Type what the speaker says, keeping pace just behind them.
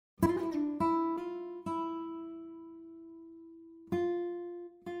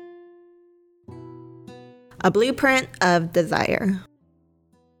A blueprint of desire.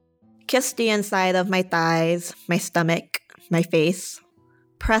 Kiss the inside of my thighs, my stomach, my face.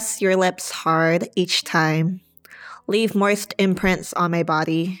 Press your lips hard each time. Leave moist imprints on my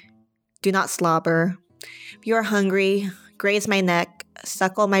body. Do not slobber. If you are hungry, graze my neck,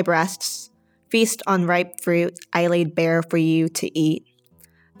 suckle my breasts, feast on ripe fruit I laid bare for you to eat.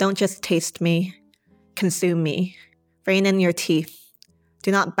 Don't just taste me. Consume me. Rein in your teeth.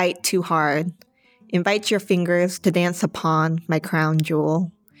 Do not bite too hard. Invite your fingers to dance upon my crown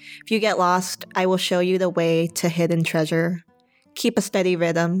jewel. If you get lost, I will show you the way to hidden treasure. Keep a steady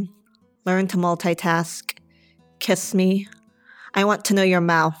rhythm. Learn to multitask. Kiss me. I want to know your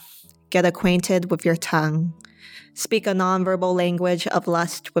mouth. Get acquainted with your tongue. Speak a nonverbal language of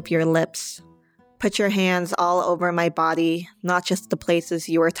lust with your lips. Put your hands all over my body, not just the places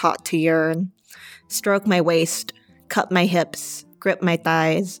you were taught to yearn. Stroke my waist. Cut my hips. Grip my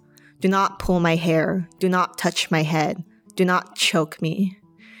thighs. Do not pull my hair. Do not touch my head. Do not choke me.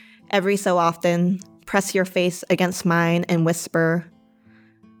 Every so often, press your face against mine and whisper,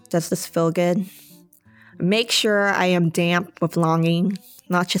 "Does this feel good?" Make sure I am damp with longing,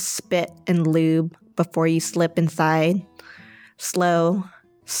 not just spit and lube before you slip inside. Slow,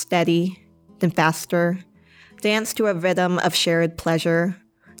 steady, then faster. Dance to a rhythm of shared pleasure.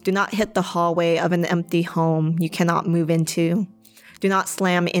 Do not hit the hallway of an empty home you cannot move into. Do not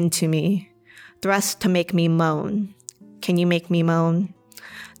slam into me. Thrust to make me moan. Can you make me moan?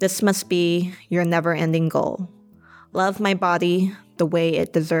 This must be your never-ending goal. Love my body the way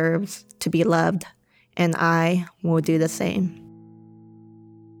it deserves to be loved, and I will do the same.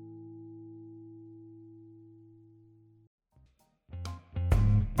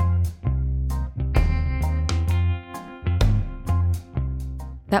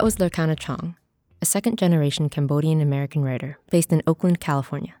 That was Lorcana Chong, a second-generation Cambodian-American writer based in Oakland,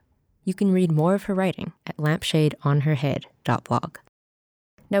 California. You can read more of her writing at lampshadeonherhead.blog.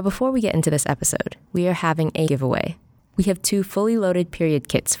 Now, before we get into this episode, we are having a giveaway. We have 2 fully loaded period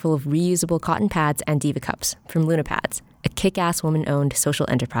kits full of reusable cotton pads and Diva Cups from Luna Pads, a kick-ass woman-owned social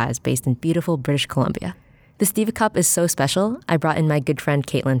enterprise based in beautiful British Columbia. This Diva Cup is so special, I brought in my good friend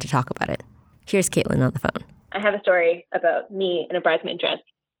Caitlin to talk about it. Here's Caitlin on the phone. I have a story about me in a bridesmaid dress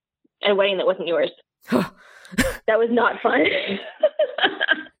at a wedding that wasn't yours. That was not fun.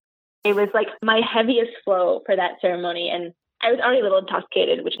 It was like my heaviest flow for that ceremony, and I was already a little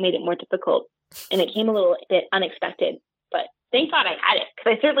intoxicated, which made it more difficult, and it came a little bit unexpected. But thank God I had it,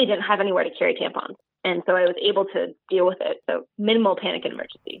 because I certainly didn't have anywhere to carry tampons, and so I was able to deal with it. So minimal panic and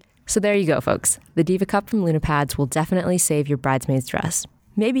emergency. So there you go, folks. The Diva Cup from Luna Pads will definitely save your bridesmaid's dress,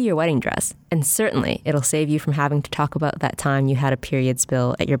 maybe your wedding dress, and certainly it'll save you from having to talk about that time you had a period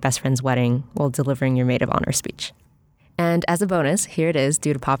spill at your best friend's wedding while delivering your maid of honor speech. And as a bonus, here it is,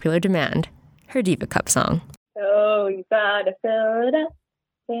 due to popular demand, her Diva Cup song. Oh, you gotta fill it up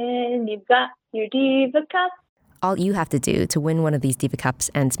when you've got your Diva Cup. All you have to do to win one of these Diva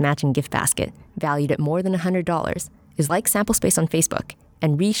Cups and its matching gift basket, valued at more than $100, is like Sample Space on Facebook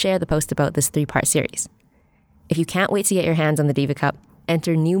and reshare the post about this 3-part series. If you can't wait to get your hands on the Diva Cup,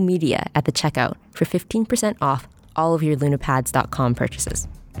 enter new media at the checkout for 15% off all of your lunapads.com purchases.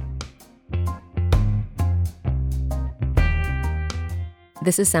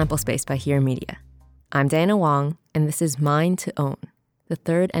 This is Sample Space by Here Media. I'm Diana Wong, and this is Mine to Own, the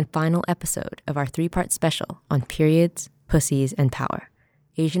 3rd and final episode of our 3-part special on periods, pussies, and power,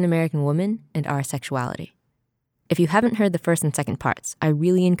 Asian American women and our sexuality. If you haven't heard the 1st and 2nd parts, I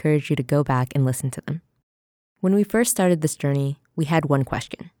really encourage you to go back and listen to them. When we first started this journey, we had one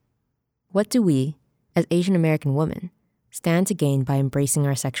question. What do we, as Asian American women, stand to gain by embracing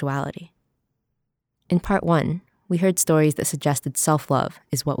our sexuality? In part 1, we heard stories that suggested self-love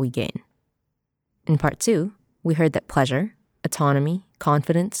is what we gain. In part 2, we heard that pleasure, autonomy,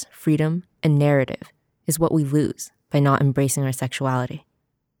 confidence, freedom, and narrative is what we lose by not embracing our sexuality.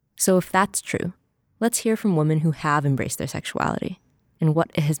 So if that's true, let's hear from women who have embraced their sexuality and what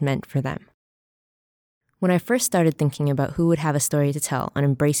it has meant for them. When I first started thinking about who would have a story to tell on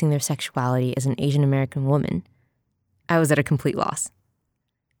embracing their sexuality as an Asian American woman, I was at a complete loss.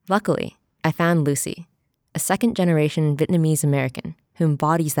 Luckily, I found Lucy, a 2nd-generation Vietnamese American who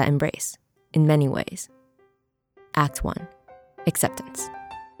embodies that embrace in many ways. Act 1, Acceptance.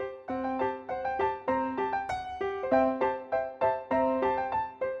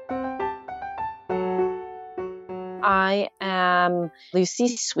 I am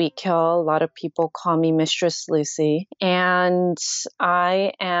Lucy Sweetkill. A lot of people call me Mistress Lucy. And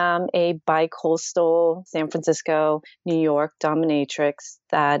I am a bi-coastal San Francisco, New York dominatrix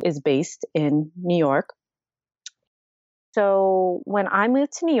that is based in New York. So when I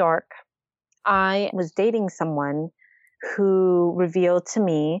moved to New York, I was dating someone who revealed to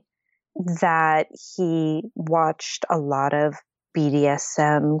me that he watched a lot of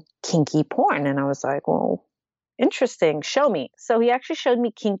BDSM kinky porn. And I was like, well, interesting. Show me. So he actually showed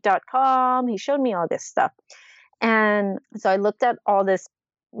me kink.com. He showed me all this stuff. And so I looked at all this,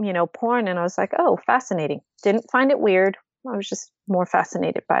 porn, and I was like, oh, fascinating. Didn't find it weird. I was just more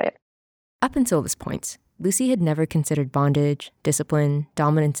fascinated by it. Up until this point, Lucy had never considered bondage, discipline,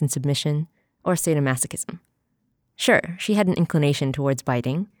 dominance and submission, or sadomasochism. Sure, she had an inclination towards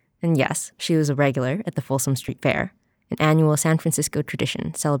biting, and yes, she was a regular at the Folsom Street Fair, an annual San Francisco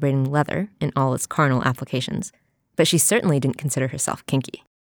tradition celebrating leather in all its carnal applications, but she certainly didn't consider herself kinky.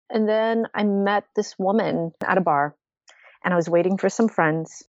 And then I met this woman at a bar, and I was waiting for some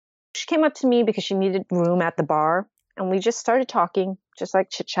friends. She came up to me because she needed room at the bar, and we just started talking, just like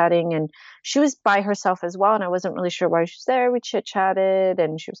chit-chatting, and she was by herself as well, and I wasn't really sure why she was there. We chit-chatted,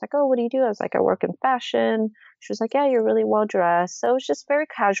 and she was like, oh, what do you do? I was like, I work in fashion. She was like, yeah, you're really well-dressed. So it was just very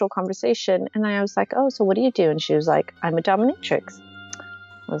casual conversation, and I was like, oh, so what do you do? And she was like, I'm a dominatrix.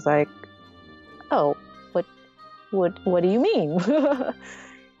 I was like, oh, what do you mean?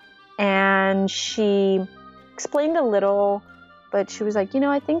 And she explained a little, but she was like,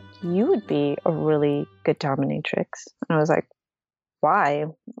 I think you would be a really good dominatrix. And I was like, why?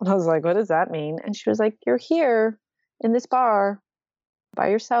 And I was like, what does that mean? And she was like, you're here in this bar by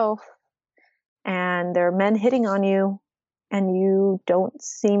yourself, and there are men hitting on you, and you don't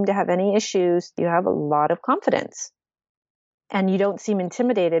seem to have any issues. You have a lot of confidence, and you don't seem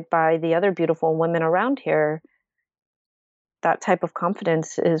intimidated by the other beautiful women around here. That type of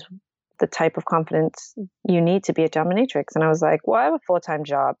confidence is the type of confidence you need to be a dominatrix. And I was like, well, I have a full-time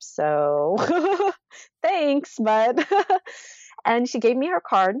job, so thanks, but and she gave me her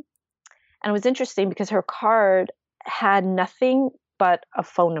card. And it was interesting because her card had nothing but a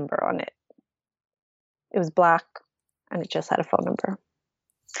phone number on it. It was black, and it just had a phone number.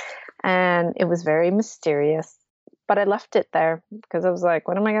 And it was very mysterious. But I left it there because I was like,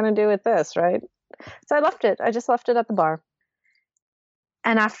 what am I going to do with this, right? So I left it. I just left it at the bar.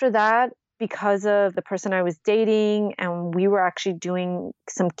 And after that, because of the person I was dating, and we were actually doing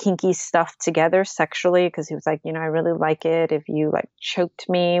some kinky stuff together sexually, because he was like, I really like it if you like choked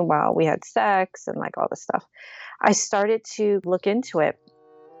me while we had sex and like all this stuff. I started to look into it.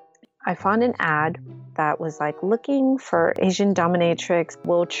 I found an ad that was like looking for Asian dominatrix,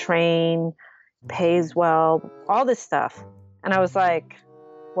 will train, pays well, all this stuff. And I was like,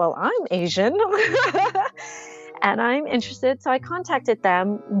 well, I'm Asian. And I'm interested. So I contacted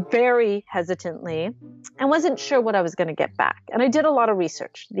them very hesitantly and wasn't sure what I was going to get back. And I did a lot of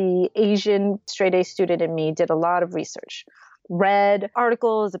research. The Asian straight A student in me did a lot of research, read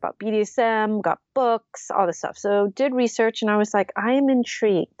articles about BDSM, got books, all this stuff. So did research, and I was like, I am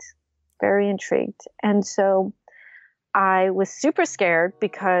intrigued, very intrigued. And so I was super scared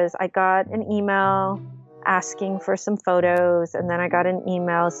because I got an email asking for some photos, and then I got an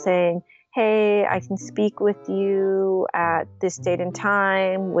email saying, hey, I can speak with you at this date and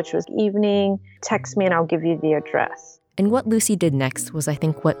time, which was evening. Text me and I'll give you the address. And what Lucy did next was, I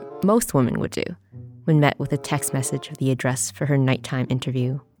think, what most women would do when met with a text message of the address for her nighttime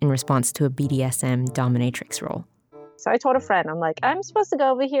interview in response to a BDSM dominatrix role. So I told a friend, I'm like, I'm supposed to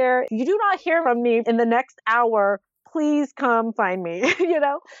go over here. If you do not hear from me in the next hour, please come find me,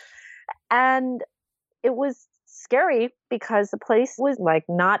 And it was scary because the place was like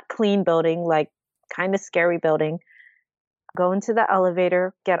not clean building, like kind of scary building. Go into the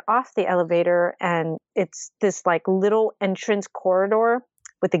elevator, get off the elevator, and it's this like little entrance corridor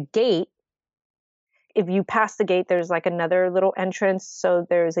with a gate. If you pass the gate, there's like another little entrance. So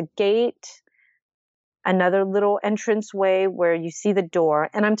there's a gate, another little entrance way where you see the door.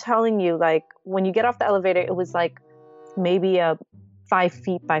 And I'm telling you, like when you get off the elevator, it was like maybe a 5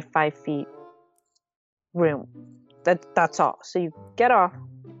 feet by 5 feet room. That's all. So you get off,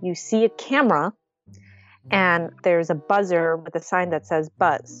 you see a camera, and there's a buzzer with a sign that says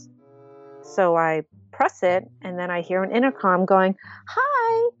buzz. So I press it, and then I hear an intercom going,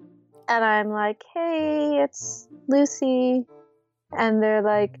 hi. And I'm like, hey, it's Lucy. And they're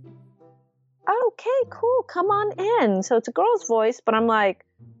like, oh, okay, cool, come on in. So it's a girl's voice, but I'm like,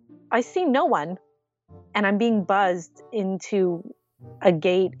 I see no one. And I'm being buzzed into a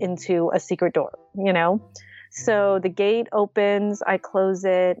gate into a secret door, So the gate opens, I close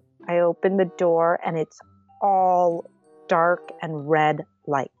it, I open the door, and it's all dark and red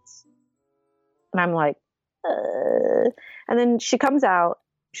lights. And I'm like, And then she comes out.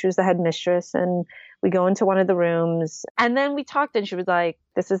 She was the headmistress, and we go into one of the rooms. And then we talked, and she was like,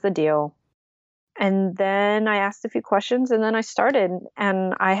 this is the deal. And then I asked a few questions, and then I started.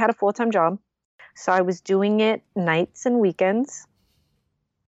 And I had a full-time job. So I was doing it nights and weekends.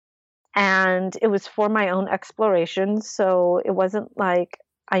 And it was for my own exploration. So it wasn't like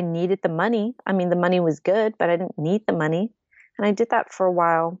I needed the money. I mean, the money was good, but I didn't need the money. And I did that for a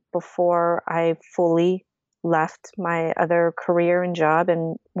while before I fully left my other career and job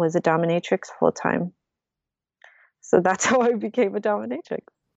and was a dominatrix full time. So that's how I became a dominatrix.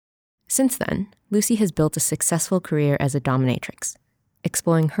 Since then, Lucy has built a successful career as a dominatrix,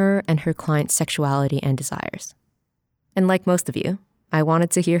 exploring her and her clients' sexuality and desires. And like most of you, I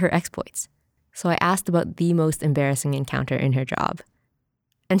wanted to hear her exploits, so I asked about the most embarrassing encounter in her job.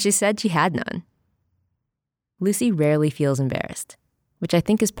 And she said she had none. Lucy rarely feels embarrassed, which I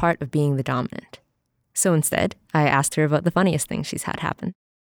think is part of being the dominant. So instead, I asked her about the funniest thing she's had happen.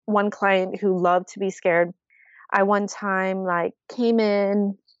 One client who loved to be scared, I one time came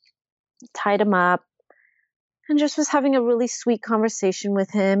in, tied him up, and just was having a really sweet conversation with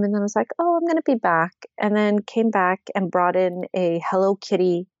him. And then I was like, oh, I'm going to be back. And then came back and brought in a Hello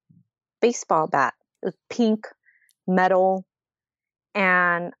Kitty baseball bat. It was pink, metal.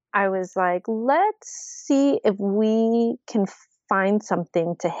 And I was like, let's see if we can find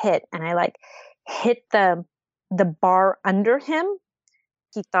something to hit. And I hit the bar under him.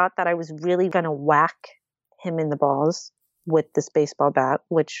 He thought that I was really going to whack him in the balls with this baseball bat,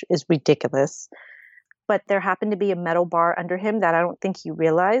 which is ridiculous. But there happened to be a metal bar under him that I don't think he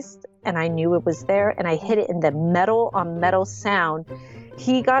realized, and I knew it was there, and I hit it in the metal on metal sound.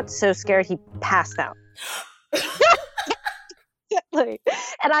 He got so scared he passed out.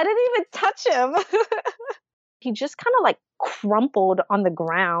 And I didn't even touch him. He just kind of crumpled on the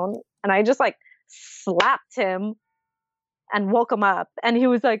ground, and I just slapped him and woke him up, and he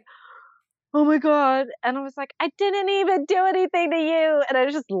was like, oh my God. And I was like, I didn't even do anything to you. And I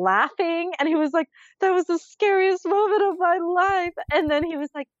was just laughing. And he was like, that was the scariest moment of my life. And then he was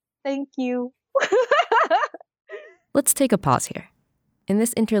like, thank you. Let's take a pause here. In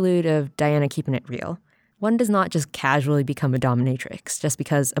this interlude of Diana keeping it real, one does not just casually become a dominatrix just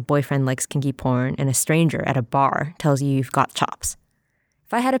because a boyfriend likes kinky porn and a stranger at a bar tells you you've got chops.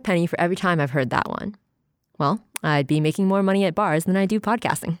 If I had a penny for every time I've heard that one, well, I'd be making more money at bars than I do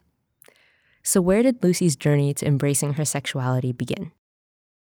podcasting. So where did Lucy's journey to embracing her sexuality begin?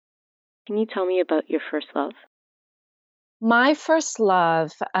 Can you tell me about your first love? My first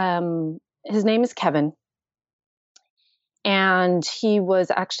love, his name is Kevin. And he was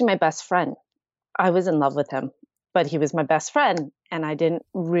actually my best friend. I was in love with him, but he was my best friend. And I didn't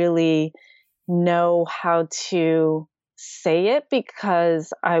really know how to say it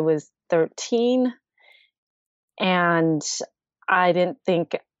because I was 13. And I didn't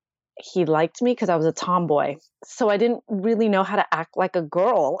think he liked me because I was a tomboy. So I didn't really know how to act like a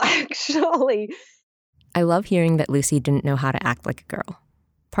girl, actually. I love hearing that Lucy didn't know how to act like a girl.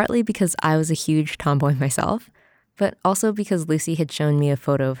 Partly because I was a huge tomboy myself, but also because Lucy had shown me a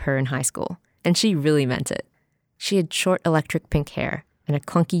photo of her in high school, and she really meant it. She had short electric pink hair and a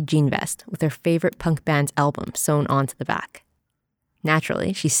clunky jean vest with her favorite punk band's album sewn onto the back.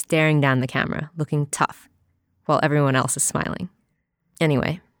 Naturally, she's staring down the camera, looking tough, while everyone else is smiling.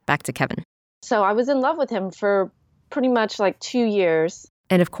 Anyway, back to Kevin. So I was in love with him for pretty much 2 years.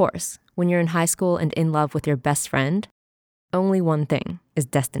 And of course, when you're in high school and in love with your best friend, only one thing is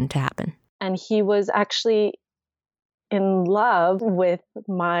destined to happen. And he was actually in love with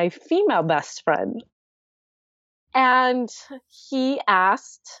my female best friend. And he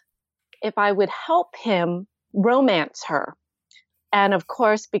asked if I would help him romance her. And of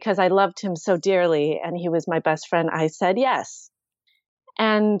course, because I loved him so dearly and he was my best friend, I said yes.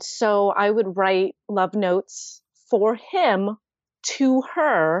 And so I would write love notes for him to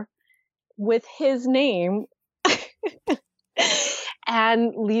her with his name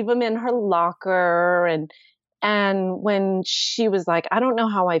and leave them in her locker. And when she was like, I don't know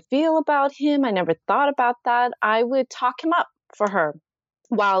how I feel about him, I never thought about that, I would talk him up for her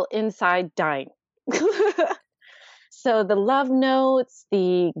while inside dying. So the love notes,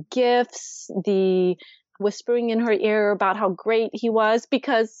 the gifts, the whispering in her ear about how great he was,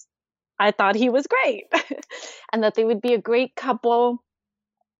 because I thought he was great and that they would be a great couple.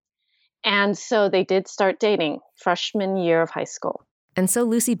 And so they did start dating freshman year of high school. And so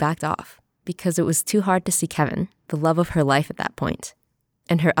Lucy backed off because it was too hard to see Kevin, the love of her life at that point,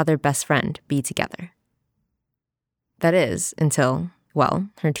 and her other best friend be together. That is, until, well,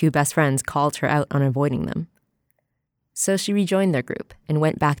 her two best friends called her out on avoiding them. So she rejoined their group and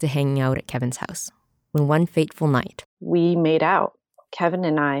went back to hanging out at Kevin's house. When one fateful night, we made out, Kevin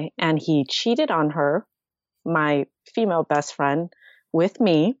and I, and he cheated on her, my female best friend, with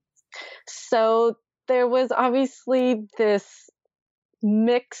me. So there was obviously this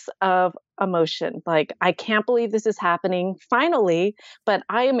mix of emotion. Like, I can't believe this is happening finally, but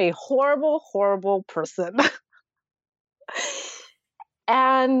I am a horrible, horrible person.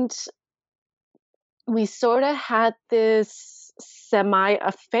 And we sort of had this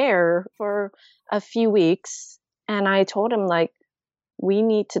semi-affair for a few weeks. And I told him, like, we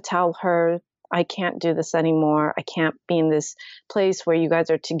need to tell her I can't do this anymore. I can't be in this place where you guys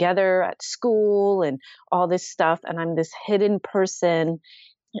are together at school and all this stuff. And I'm this hidden person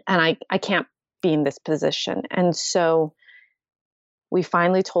and I can't be in this position. And so we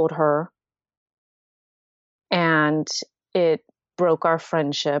finally told her, and it broke our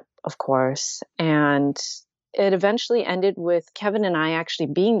friendship, of course. And it eventually ended with Kevin and I actually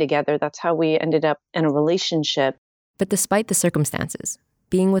being together. That's how we ended up in a relationship. But despite the circumstances,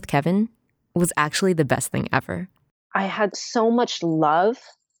 being with Kevin was actually the best thing ever. I had so much love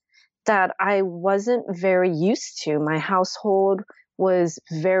that I wasn't very used to. My household was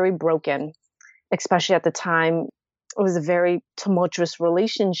very broken, especially at the time. It was a very tumultuous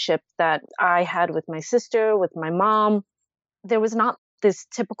relationship that I had with my sister, with my mom. There was not this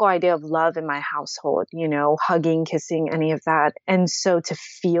typical idea of love in my household, you know, hugging, kissing, any of that. And so to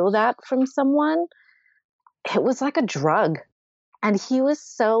feel that from someone, it was like a drug. And he was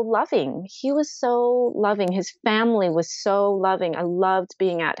so loving. He was so loving. His family was so loving. I loved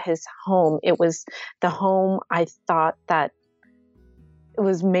being at his home. It was the home I thought that it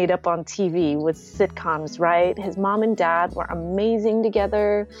was made up on TV with sitcoms, right? His mom and dad were amazing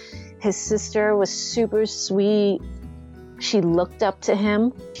together. His sister was super sweet. She looked up to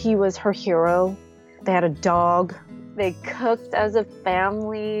him. He was her hero. They had a dog. They cooked as a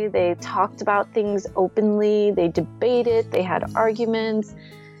family. They talked about things openly. They debated. They had arguments.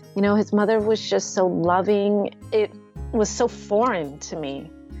 You know, his mother was just so loving. It was so foreign to me.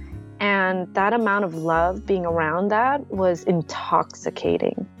 And that amount of love being around that was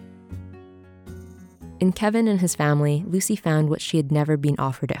intoxicating. In Kevin and his family, Lucy found what she had never been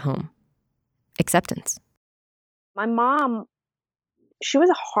offered at home: acceptance. My mom, she was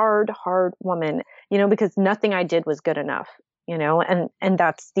a hard woman, you know, because nothing I did was good enough, you know, and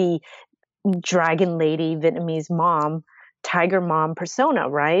that's the dragon lady, Vietnamese mom, tiger mom persona,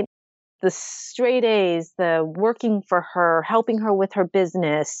 right? The straight A's, the working for her, helping her with her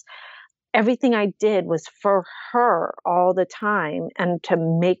business. Everything I did was for her all the time and to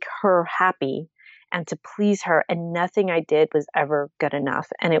make her happy and to please her. And nothing I did was ever good enough.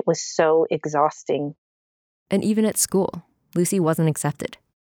 And it was so exhausting. And even at school, Lucy wasn't accepted.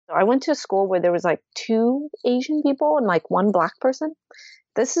 So I went to a school where there was like 2 Asian people and like 1 Black person.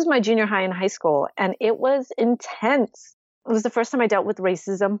 This is my junior high and high school, and it was intense. It was the first time I dealt with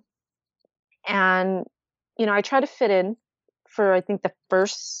racism. And, you know, I tried to fit in for, I think, the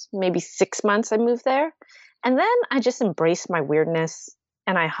first maybe 6 months I moved there. And then I just embraced my weirdness,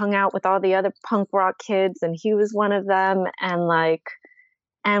 and I hung out with all the other punk rock kids, and he was one of them.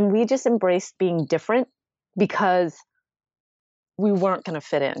 And we just embraced being different because we weren't going to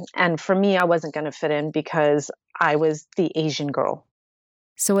fit in. And for me, I wasn't going to fit in because I was the Asian girl.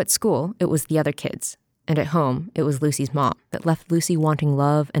 So at school, it was the other kids. And at home, it was Lucy's mom that left Lucy wanting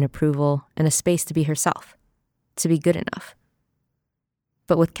love and approval and a space to be herself, to be good enough.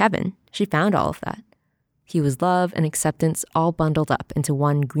 But with Kevin, she found all of that. He was love and acceptance all bundled up into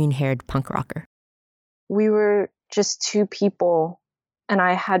one green-haired punk rocker. We were just 2 people, and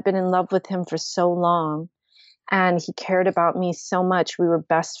I had been in love with him for so long. And he cared about me so much. We were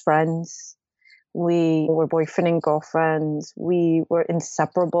best friends. We were boyfriend and girlfriends. We were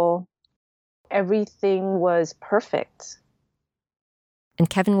inseparable. Everything was perfect. And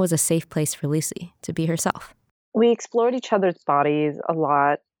Kevin was a safe place for Lucy to be herself. We explored each other's bodies a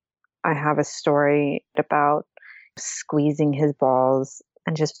lot. I have a story about squeezing his balls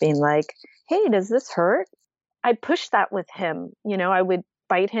and just being like, hey, does this hurt? I pushed that with him. You know, I would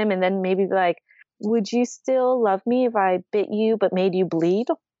bite him and then maybe be like, would you still love me if I bit you but made you bleed?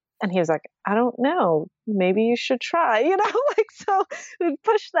 And he was like, I don't know. Maybe you should try, you know? So we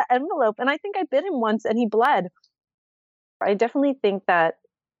pushed the envelope. And I think I bit him once and he bled. I definitely think that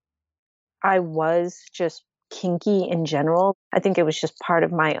I was just kinky in general. I think it was just part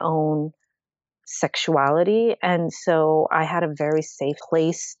of my own sexuality. And so I had a very safe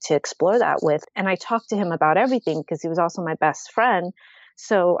place to explore that with. And I talked to him about everything because he was also my best friend.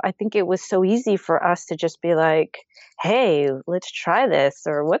 So I think it was so easy for us to just be like, hey, let's try this,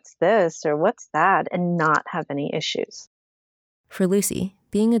 or what's this, or what's that, and not have any issues. For Lucy,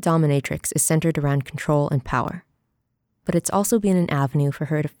 being a dominatrix is centered around control and power. But it's also been an avenue for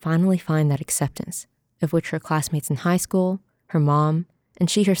her to finally find that acceptance, of which her classmates in high school, her mom, and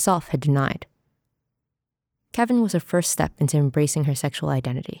she herself had denied. Kevin was her first step into embracing her sexual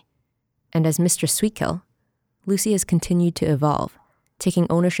identity. And as Mistress Sweetkill, Lucy has continued to evolve, taking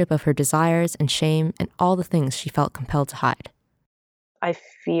ownership of her desires and shame and all the things she felt compelled to hide. I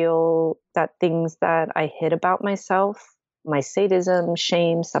feel that things that I hid about myself, my sadism,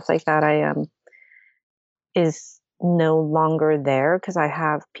 shame, stuff like that, is no longer there because I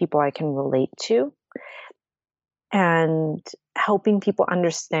have people I can relate to. And helping people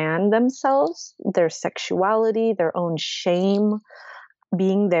understand themselves, their sexuality, their own shame,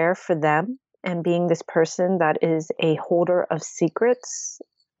 being there for them and being this person that is a holder of secrets,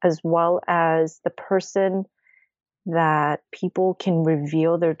 as well as the person that people can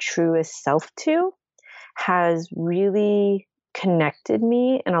reveal their truest self to, has really connected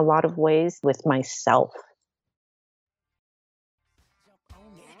me in a lot of ways with myself.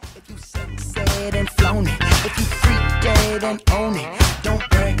 If you said and flown it, if you freak dead and own it, don't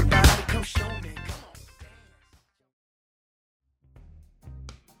brag about it, come show me.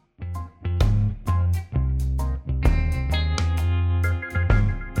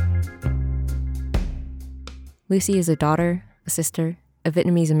 Lucy is a daughter, a sister, a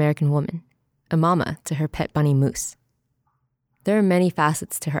Vietnamese American woman, a mama to her pet bunny Moose. There are many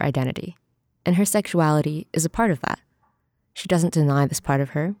facets to her identity, and her sexuality is a part of that. She doesn't deny this part of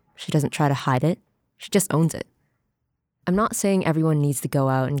her. She doesn't try to hide it. She just owns it. I'm not saying everyone needs to go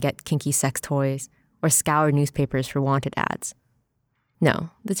out and get kinky sex toys or scour newspapers for wanted ads.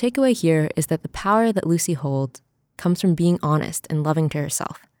 No, the takeaway here is that the power that Lucy holds comes from being honest and loving to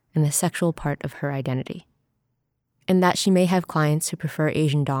herself and the sexual part of her identity. And that she may have clients who prefer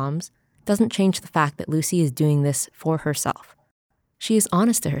Asian doms doesn't change the fact that Lucy is doing this for herself. She is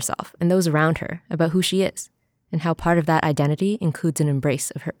honest to herself and those around her about who she is, and how part of that identity includes an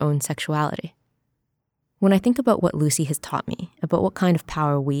embrace of her own sexuality. When I think about what Lucy has taught me, about what kind of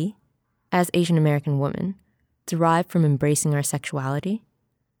power we, as Asian American women, derive from embracing our sexuality,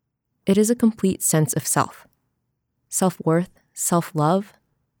 it is a complete sense of self. Self-worth, self-love,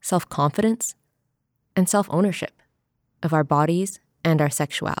 self-confidence, and self-ownership of our bodies and our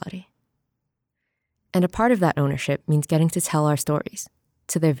sexuality. And a part of that ownership means getting to tell our stories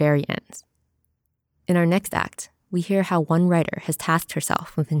to their very ends. In our next act, we hear how one writer has tasked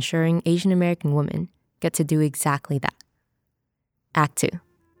herself with ensuring Asian American women get to do exactly that. Act 2,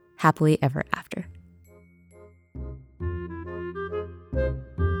 Happily Ever After.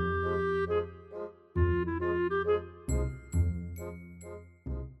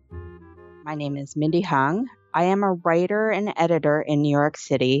 My name is Mindy Hung. I am a writer and editor in New York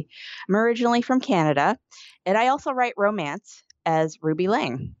City. I'm originally from Canada, and I also write romance as Ruby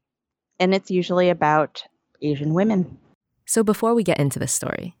Lang. And it's usually about Asian women. So before we get into this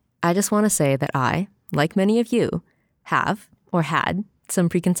story, I just want to say that I, like many of you, have or had some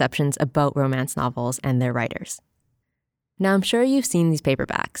preconceptions about romance novels and their writers. Now, I'm sure you've seen these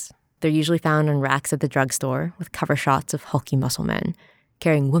paperbacks. They're usually found on racks at the drugstore with cover shots of hulky muscle men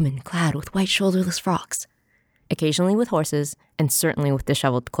carrying women clad with white shoulderless frocks, occasionally with horses, and certainly with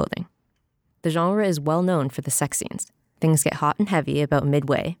disheveled clothing. The genre is well known for the sex scenes. Things get hot and heavy about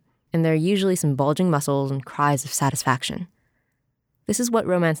midway, and there are usually some bulging muscles and cries of satisfaction. This is what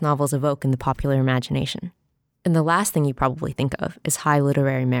romance novels evoke in the popular imagination. And the last thing you probably think of is high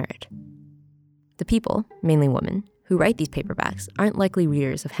literary merit. The people, mainly women, who write these paperbacks aren't likely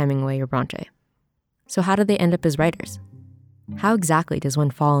readers of Hemingway or Bronte. So how do they end up as writers? How exactly does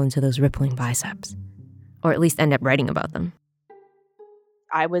one fall into those rippling biceps? Or at least end up writing about them?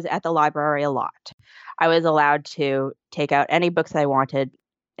 I was at the library a lot. I was allowed to take out any books I wanted,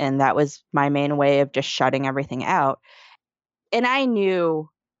 and that was my main way of just shutting everything out. And I knew,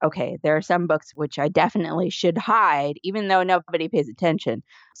 okay, there are some books which I definitely should hide, even though nobody pays attention.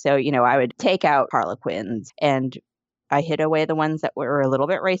 So, I would take out Harlequins, and I hid away the ones that were a little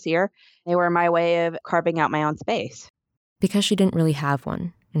bit racier. They were my way of carving out my own space. Because she didn't really have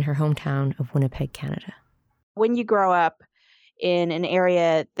one in her hometown of Winnipeg, Canada. When you grow up in an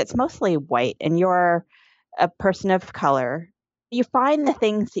area that's mostly white and you're a person of color, you find the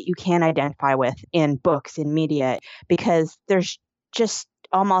things that you can identify with in books, in media, because there's just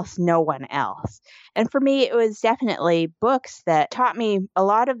almost no one else. And for me, it was definitely books that taught me a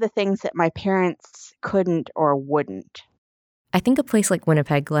lot of the things that my parents couldn't or wouldn't. I think a place like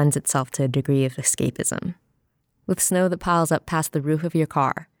Winnipeg lends itself to a degree of escapism. With snow that piles up past the roof of your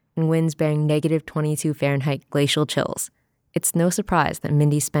car and winds bearing -22 Fahrenheit glacial chills, it's no surprise that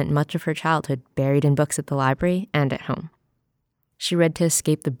Mindy spent much of her childhood buried in books at the library and at home. She read to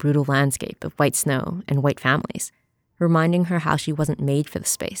escape the brutal landscape of white snow and white families, reminding her how she wasn't made for the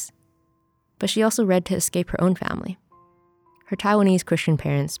space. But she also read to escape her own family. Her Taiwanese Christian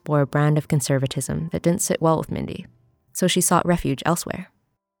parents bore a brand of conservatism that didn't sit well with Mindy, so she sought refuge elsewhere.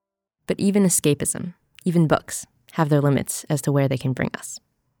 But even escapism, even books, have their limits as to where they can bring us.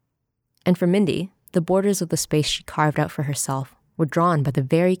 And for Mindy, the borders of the space she carved out for herself were drawn by the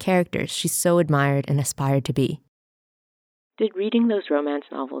very characters she so admired and aspired to be. Did reading those romance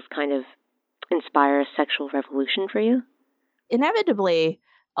novels kind of inspire a sexual revolution for you? Inevitably,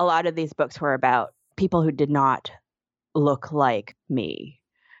 a lot of these books were about people who did not look like me.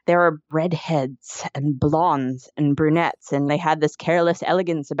 There were redheads and blondes and brunettes, and they had this careless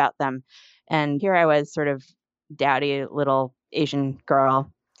elegance about them. And here I was, sort of dowdy little Asian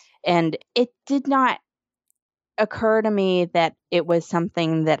girl. And it did not occur to me that it was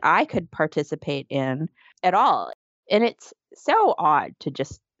something that I could participate in at all. And it's so odd to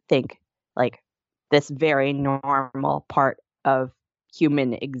just think like this very normal part of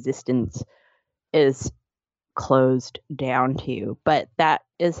human existence is closed down to you. But that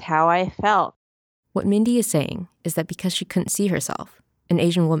is how I felt. What Mindy is saying is that because she couldn't see herself, an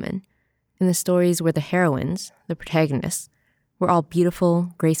Asian woman, in the stories where the heroines, the protagonists, were all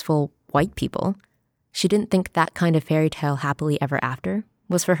beautiful, graceful white people, she didn't think that kind of fairy tale happily ever after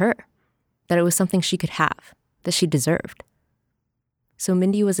was for her, that it was something she could have, that she deserved. So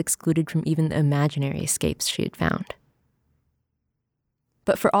Mindy was excluded from even the imaginary escapes she had found.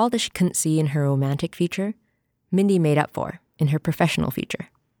 But for all that she couldn't see in her romantic future, Mindy made up for in her professional future.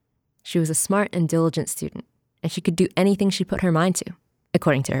 She was a smart and diligent student, and she could do anything she put her mind to,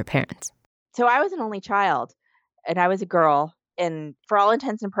 according to her parents. So I was an only child, and I was a girl. And for all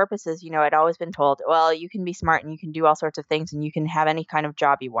intents and purposes, I'd always been told, well, you can be smart and you can do all sorts of things and you can have any kind of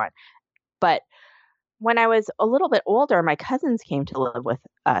job you want. But when I was a little bit older, my cousins came to live with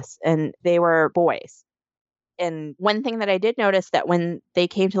us, and they were boys. And one thing that I did notice, that when they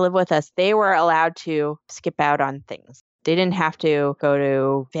came to live with us, they were allowed to skip out on things. They didn't have to go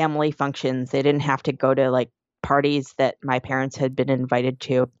to family functions. They didn't have to go to parties that my parents had been invited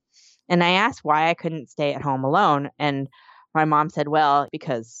to. And I asked why I couldn't stay at home alone. And my mom said, well,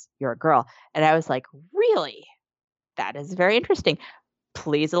 because you're a girl. And I was like, really? That is very interesting.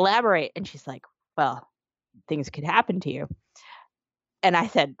 Please elaborate. And she's like, well, things could happen to you. And I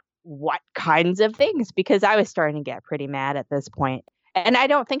said, what kinds of things? Because I was starting to get pretty mad at this point. And I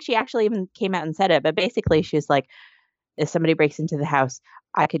don't think she actually even came out and said it. But basically, she was like, if somebody breaks into the house,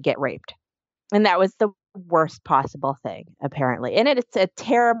 I could get raped. And that was the worst possible thing, apparently. And it's a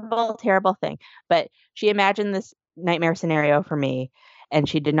terrible, terrible thing. But she imagined this nightmare scenario for me, and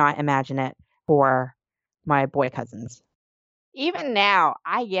she did not imagine it for my boy cousins. Even now,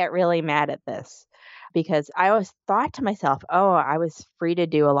 I get really mad at this because I always thought to myself, oh, I was free to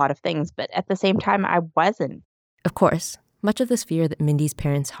do a lot of things, but at the same time, I wasn't. Of course, much of this fear that Mindy's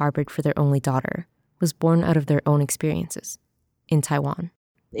parents harbored for their only daughter was born out of their own experiences in Taiwan.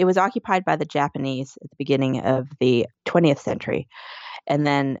 It was occupied by the Japanese at the beginning of the 20th century. And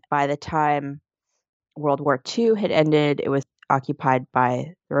then by the time World War II had ended, it was occupied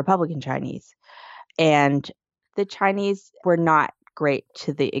by the Republican Chinese. And the Chinese were not great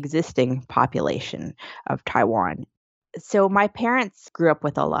to the existing population of Taiwan. So my parents grew up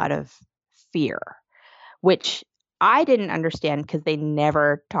with a lot of fear, which I didn't understand because they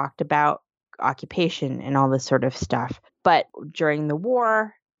never talked about occupation and all this sort of stuff. But during the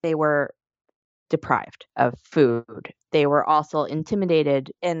war, they were deprived of food. They were also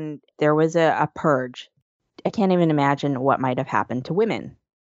intimidated, and there was a purge. I can't even imagine what might have happened to women.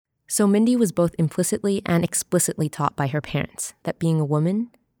 So Mindy was both implicitly and explicitly taught by her parents that being a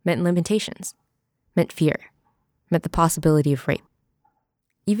woman meant limitations, meant fear, meant the possibility of rape.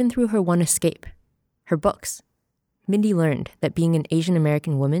 Even through her one escape, her books, Mindy learned that being an Asian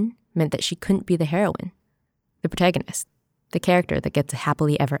American woman meant that she couldn't be the heroine, the protagonist, the character that gets a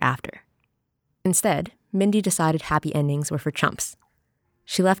happily ever after. Instead, Mindy decided happy endings were for chumps.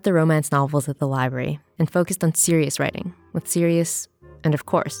 She left the romance novels at the library and focused on serious writing, with serious, and of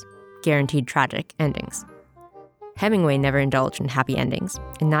course, guaranteed tragic endings. Hemingway never indulged in happy endings,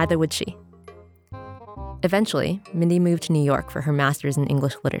 and neither would she. Eventually, Mindy moved to New York for her master's in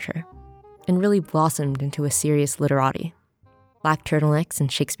English literature, and really blossomed into a serious literati, black turtlenecks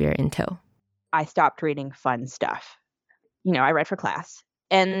and Shakespeare in tow. I stopped reading fun stuff. I read for class.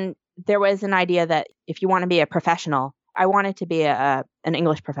 And there was an idea that if you want to be a professional, I wanted to be an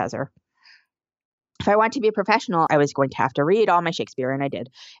English professor. If I wanted to be a professional, I was going to have to read all my Shakespeare, and I did.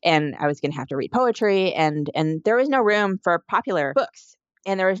 And I was going to have to read poetry, and there was no room for popular books,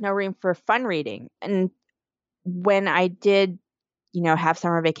 and there was no room for fun reading. And when I did, have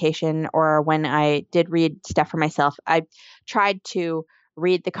summer vacation, or when I did read stuff for myself, I tried to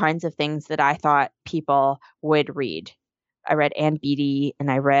read the kinds of things that I thought people would read. I read Anne Beattie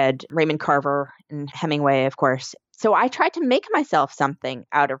and I read Raymond Carver and Hemingway, of course. So I tried to make myself something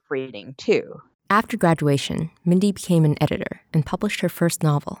out of reading too. After graduation, Mindy became an editor and published her first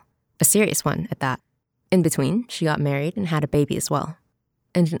novel, a serious one at that. In between, she got married and had a baby as well.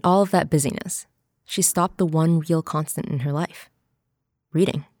 And in all of that busyness, she stopped the one real constant in her life: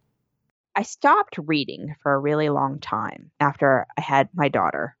 reading. I stopped reading for a really long time after I had my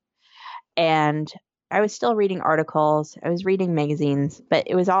daughter. And I was still reading articles, I was reading magazines, but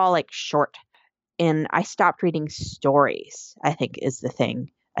it was all like short. And I stopped reading stories, I think is the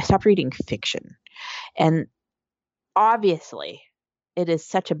thing. I stopped reading fiction. And obviously, it is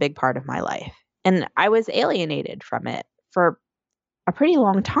such a big part of my life. And I was alienated from it for a pretty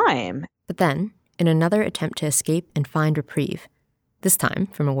long time. But then, in another attempt to escape and find reprieve, this time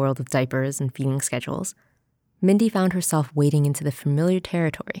from a world of diapers and feeding schedules, Mindy found herself wading into the familiar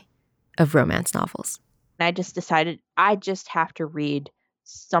territory of romance novels. I just decided I just have to read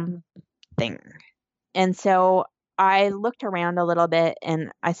something. And so I looked around a little bit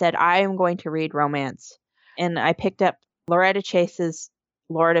and I said, I am going to read romance. And I picked up Loretta Chase's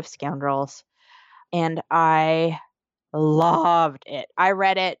Lord of Scoundrels, and I loved it. I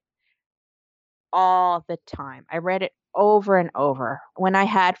read it all the time. I read it over and over. When I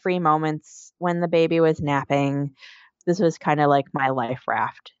had free moments, when the baby was napping, this was kind of like my life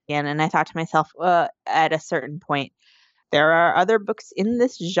raft. And I thought to myself, at a certain point, there are other books in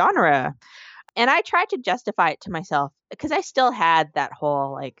this genre. And I tried to justify it to myself because I still had that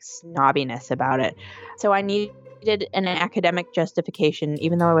whole like snobbiness about it. So I needed an academic justification,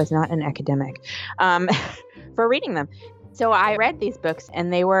 even though I was not an academic, for reading them. So I read these books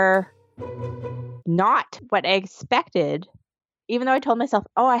and they were not what I expected, even though I told myself,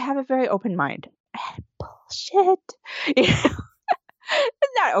 oh, I have a very open mind. I had bullshit. You know?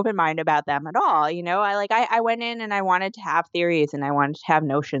 Not open mind about them at all. You know, I went in and I wanted to have theories and I wanted to have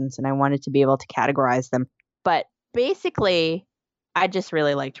notions and I wanted to be able to categorize them. But basically, I just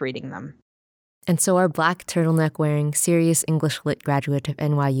really liked reading them. And so our black turtleneck-wearing, serious English lit graduate of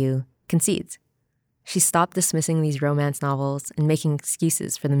NYU concedes. She stopped dismissing these romance novels and making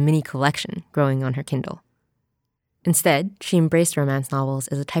excuses for the mini collection growing on her Kindle. Instead, she embraced romance novels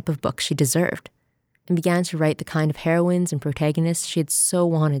as a type of book she deserved, and began to write the kind of heroines and protagonists she had so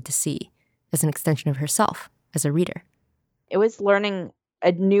wanted to see as an extension of herself as a reader. It was learning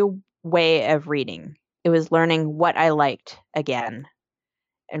a new way of reading. It was learning what I liked again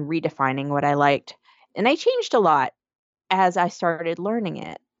and redefining what I liked. And I changed a lot as I started learning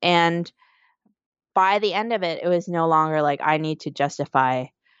it. And by the end of it, it was no longer like I need to justify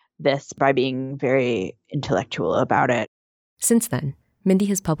this by being very intellectual about it. Since then, Mindy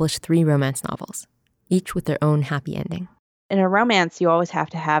has published 3 romance novels, each with their own happy ending. In a romance, you always have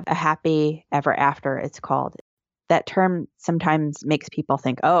to have a happy ever after, it's called. That term sometimes makes people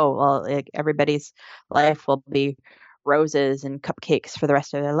think, oh, well, like everybody's life will be roses and cupcakes for the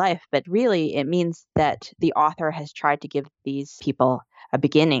rest of their life. But really, it means that the author has tried to give these people a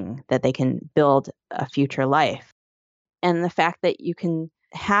beginning, that they can build a future life. And the fact that you can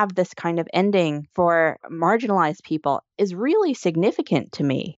have this kind of ending for marginalized people is really significant to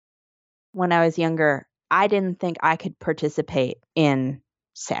me. When I was younger, I didn't think I could participate in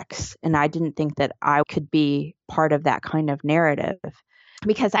sex, and I didn't think that I could be part of that kind of narrative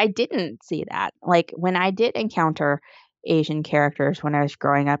because I didn't see that. Like when I did encounter Asian characters when I was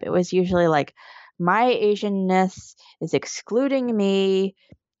growing up, it was usually like my Asianness is excluding me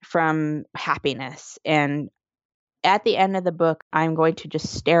from happiness. And at the end of the book, I'm going to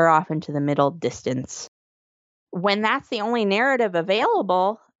just stare off into the middle distance. When that's the only narrative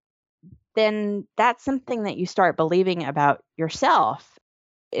available, then that's something that you start believing about yourself.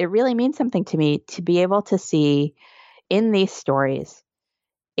 It really means something to me to be able to see in these stories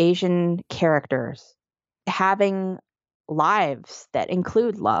Asian characters having lives that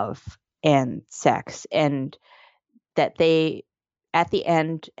include love and sex, and that they, at the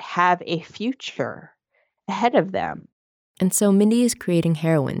end, have a future ahead of them. And so Mindy is creating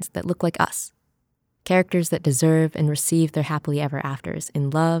heroines that look like us. Characters that deserve and receive their happily ever afters in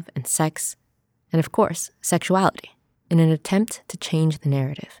love and sex, and of course, sexuality, in an attempt to change the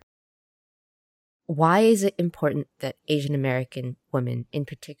narrative. Why is it important that Asian American women in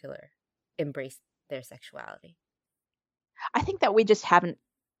particular embrace their sexuality? I think that we just haven't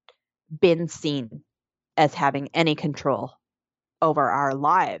been seen as having any control over our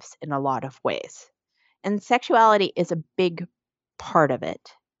lives in a lot of ways. And sexuality is a big part of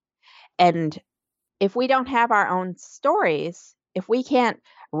it. And if we don't have our own stories, if we can't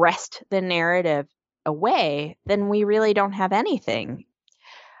wrest the narrative away, then we really don't have anything.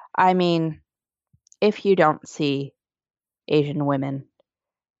 I mean, if you don't see Asian women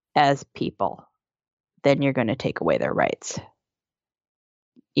as people, then you're going to take away their rights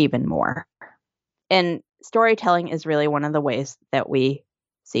even more. And storytelling is really one of the ways that we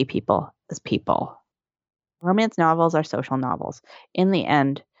see people as people. Romance novels are social novels. In the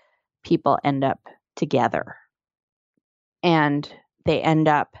end, people end up together and they end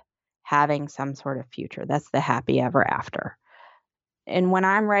up having some sort of future. That's the happy ever after. And when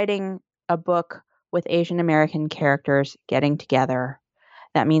I'm writing a book with Asian American characters getting together,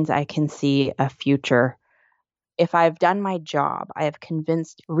 that means I can see a future. If I've done my job, I have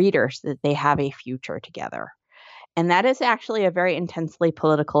convinced readers that they have a future together. And that is actually a very intensely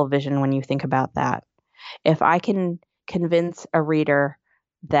political vision when you think about that. If I can convince a reader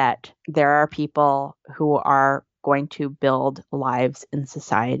that there are people who are going to build lives in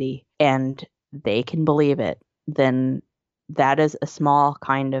society and they can believe it, then that is a small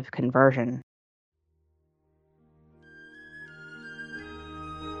kind of conversion.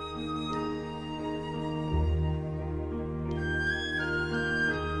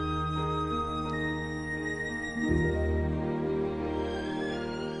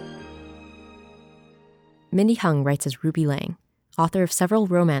 Mindy Hung writes as Ruby Lang, author of several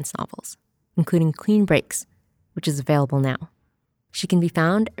romance novels, including Clean Breaks, which is available now. She can be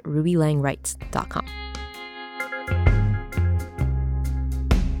found at rubylangwrites.com.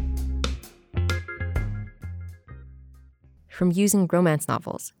 From using romance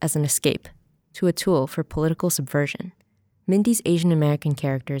novels as an escape to a tool for political subversion, Mindy's Asian American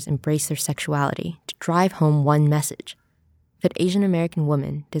characters embrace their sexuality to drive home one message: that Asian American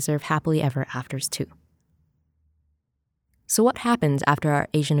women deserve happily ever afters too. So what happens after our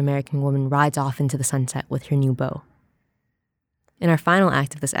Asian American woman rides off into the sunset with her new beau? In our final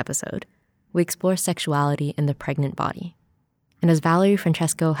act of this episode, we explore sexuality in the pregnant body. And as Valerie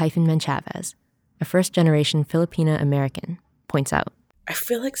Francesco-Menchavez, a first-generation Filipina American, points out, I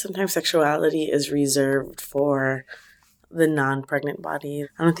feel like sometimes sexuality is reserved for the non-pregnant body.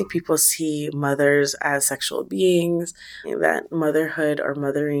 I don't think people see mothers as sexual beings, that motherhood or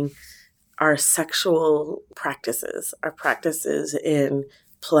mothering our sexual practices, our practices in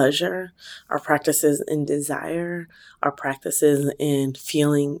pleasure, our practices in desire, our practices in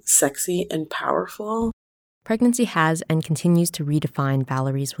feeling sexy and powerful. Pregnancy has and continues to redefine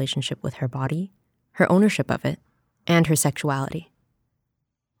Valerie's relationship with her body, her ownership of it, and her sexuality.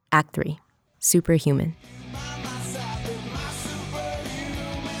 Act 3, Superhuman.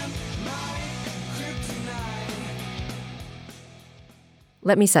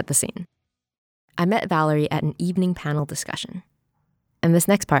 Let me set the scene. I met Valerie at an evening panel discussion. And this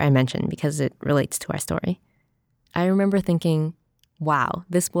next part I mention because it relates to our story. I remember thinking, wow,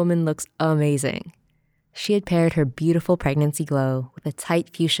 this woman looks amazing. She had paired her beautiful pregnancy glow with a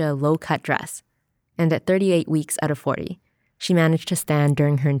tight fuchsia low-cut dress. And at 38 weeks out of 40, she managed to stand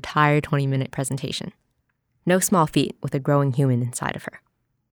during her entire 20-minute presentation. No small feat with a growing human inside of her.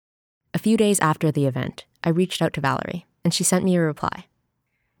 A few days after the event, I reached out to Valerie, and she sent me a reply.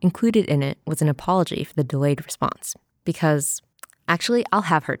 Included in it was an apology for the delayed response, because, actually, I'll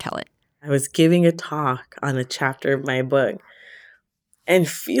have her tell it. I was giving a talk on a chapter of my book and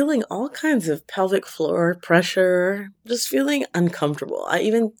feeling all kinds of pelvic floor pressure, just feeling uncomfortable. I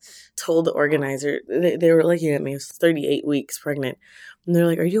even told the organizer, they were looking at me, I was 38 weeks pregnant, and they're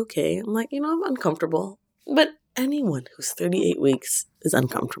like, are you okay? I'm like, I'm uncomfortable. But anyone who's 38 weeks is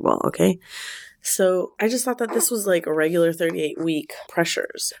uncomfortable, okay? So I just thought that this was like a regular 38-week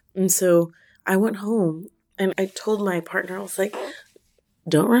pressures. And so I went home and I told my partner, I was like,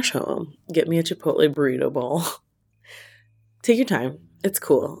 don't rush home. Get me a Chipotle burrito bowl. Take your time. It's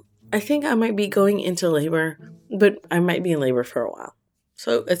cool. I think I might be going into labor, but I might be in labor for a while.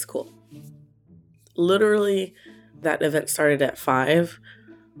 So it's cool. Literally, that event started at 5.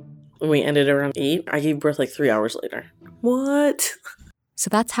 We ended around 8. I gave birth like 3 hours later. What? So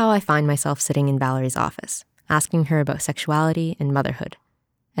that's how I find myself sitting in Valerie's office, asking her about sexuality and motherhood,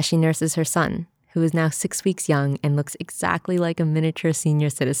 as she nurses her son, who is now 6 weeks young and looks exactly like a miniature senior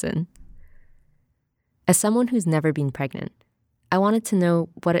citizen. As someone who's never been pregnant, I wanted to know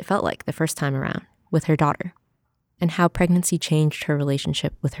what it felt like the first time around with her daughter, and how pregnancy changed her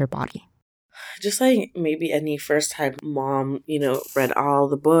relationship with her body. Just like maybe any first-time mom, read all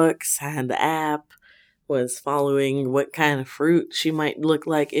the books, had the app, was following what kind of fruit she might look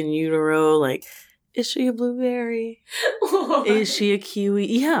like in utero. Like, is she a blueberry? Is she a kiwi?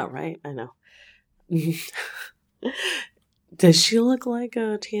 Yeah, right. I know. Does she look like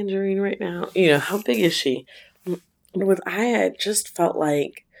a tangerine right now? How big is she? With I just felt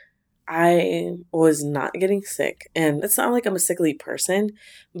like I was not getting sick. And it's not like I'm a sickly person,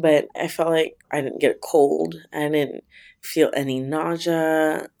 but I felt like I didn't get a cold. I didn't feel any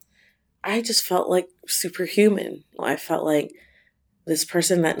nausea. I just felt like superhuman. I felt like this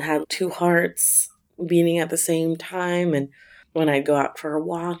person that had two hearts beating at the same time. And when I'd go out for a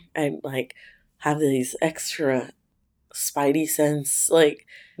walk, I'd like have these extra spidey sense, like,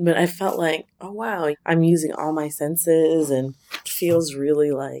 but I felt like, oh wow, I'm using all my senses and it feels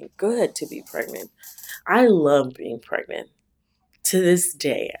really like good to be pregnant. I love being pregnant to this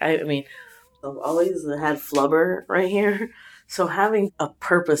day. I mean, I've always had flubber right here. So having a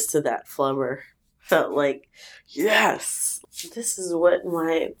purpose to that flubber felt like, yes, this is what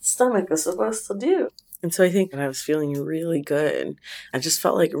my stomach is supposed to do. And so I think I was feeling really good. I just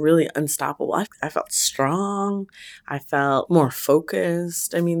felt like really unstoppable. I felt strong. I felt more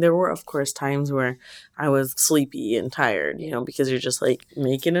focused. I mean, there were, of course, times where I was sleepy and tired, because you're just like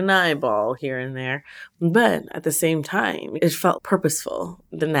making an eyeball here and there. But at the same time, it felt purposeful.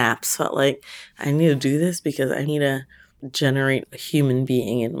 The naps felt like I need to do this because I need to generate a human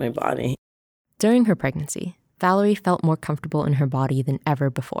being in my body. During her pregnancy, Valerie felt more comfortable in her body than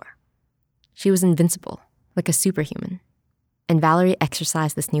ever before. She was invincible, like a superhuman. And Valerie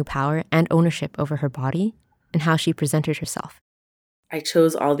exercised this new power and ownership over her body and how she presented herself. I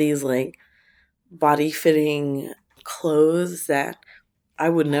chose all these like body-fitting clothes that I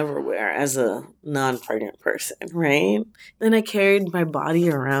would never wear as a non-pregnant person, right? Then I carried my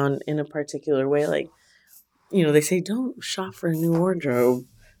body around in a particular way. Like, they say don't shop for a new wardrobe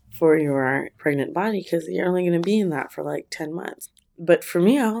for your pregnant body because you're only going to be in that for like 10 months. But for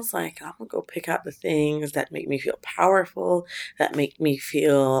me, I was like, I'm going to go pick out the things that make me feel powerful, that make me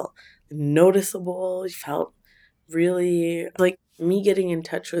feel noticeable. It felt really like me getting in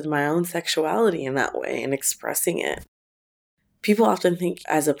touch with my own sexuality in that way and expressing it. People often think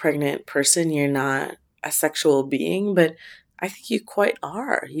as a pregnant person, you're not a sexual being, but I think you quite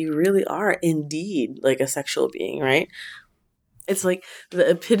are. You really are indeed like a sexual being, right? It's like the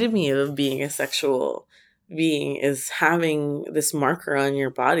epitome of being a sexual being is having this marker on your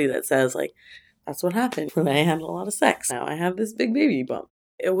body that says like, that's what happened when I had a lot of sex. Now I have this big baby bump.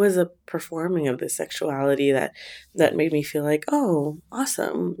 It was a performing of the sexuality that made me feel like, oh,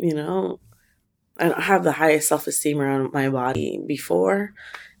 awesome. I don't have the highest self-esteem around my body before.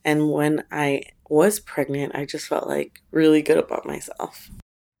 And when I was pregnant, I just felt like really good about myself.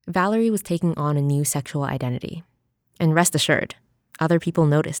 Valerie was taking on a new sexual identity. And rest assured, other people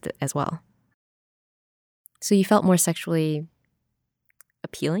noticed it as well. So you felt more sexually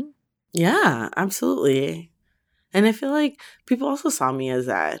appealing? Yeah, absolutely. And I feel like people also saw me as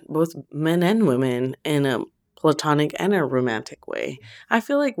that, both men and women, in a platonic and a romantic way. I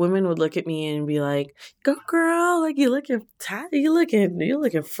feel like women would look at me and be like, "Go girl, like you're looking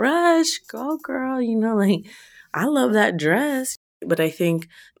fresh. Go girl, like I love that dress." But I think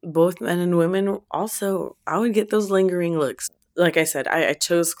both men and women also, I would get those lingering looks. Like I said, I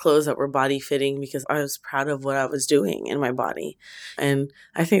chose clothes that were body fitting because I was proud of what I was doing in my body. And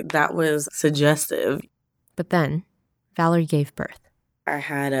I think that was suggestive. But then Valerie gave birth. I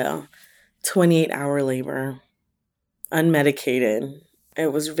had a 28-hour labor, unmedicated.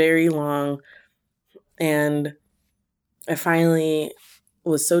 It was very long. And I finally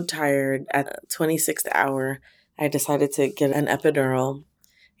was so tired at the 26th hour, I decided to get an epidural.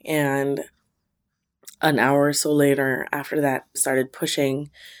 And an hour or so later, after that, started pushing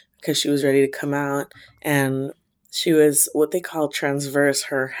because she was ready to come out. And she was what they call transverse.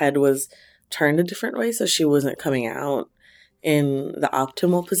 Her head was turned a different way, so she wasn't coming out in the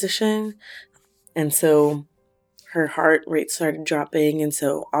optimal position. And so her heart rate started dropping. And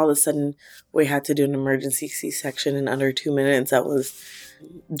so all of a sudden, we had to do an emergency C-section in under 2 minutes. I was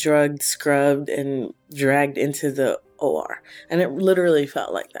drugged, scrubbed, and dragged into the OR. And it literally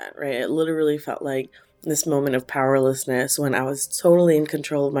felt like that, right? It literally felt like this moment of powerlessness when I was totally in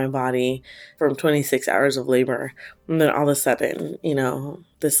control of my body from 26 hours of labor. And then all of a sudden,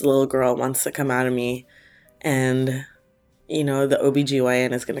 this little girl wants to come out of me and, the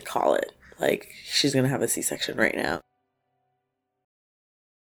OBGYN is going to call it. Like, she's going to have a C-section right now.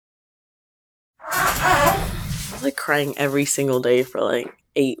 I was like crying every single day for like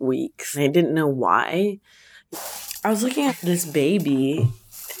 8 weeks. I didn't know why. I was looking at this baby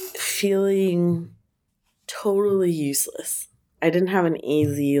feeling totally useless. I didn't have an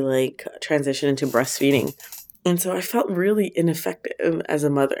easy transition into breastfeeding. And so I felt really ineffective as a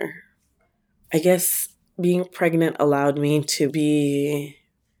mother. I guess being pregnant allowed me to be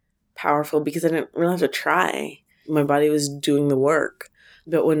powerful because I didn't really have to try. My body was doing the work.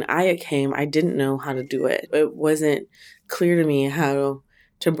 But when Aya came, I didn't know how to do it. It wasn't clear to me how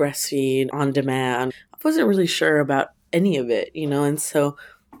to breastfeed on demand. I wasn't really sure about any of it, And so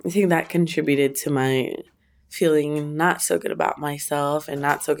I think that contributed to my feeling not so good about myself and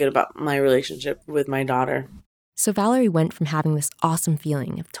not so good about my relationship with my daughter. So Valerie went from having this awesome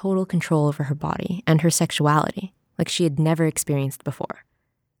feeling of total control over her body and her sexuality, like she had never experienced before,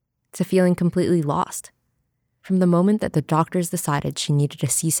 to feeling completely lost. From the moment that the doctors decided she needed a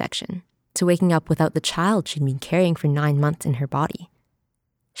C-section, to waking up without the child she'd been carrying for 9 months in her body,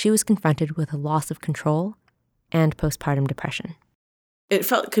 she was confronted with a loss of control and postpartum depression. It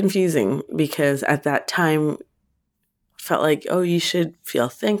felt confusing because at that time, felt like, oh, you should feel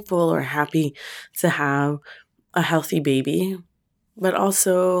thankful or happy to have a healthy baby. But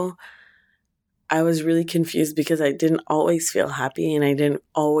also, I was really confused because I didn't always feel happy and I didn't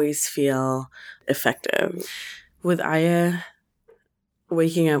always feel effective. With Aya,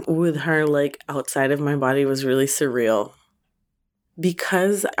 waking up with her like outside of my body was really surreal.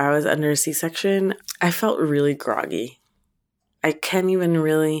 Because I was under a C-section, I felt really groggy. I can't even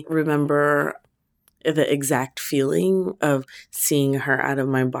really remember the exact feeling of seeing her out of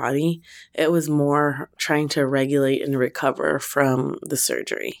my body. It was more trying to regulate and recover from the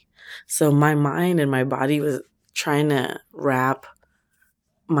surgery. So my mind and my body was trying to wrap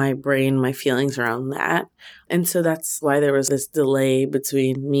my brain, my feelings around that. And so that's why there was this delay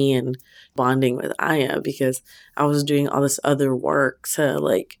between me and bonding with Aya, because I was doing all this other work to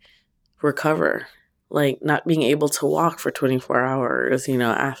like recover, like not being able to walk for 24 hours,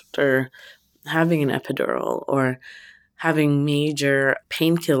 after having an epidural or having major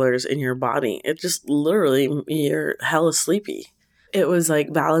painkillers in your body. It just literally, you're hella sleepy. It was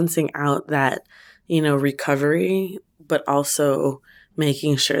like balancing out that, recovery, but also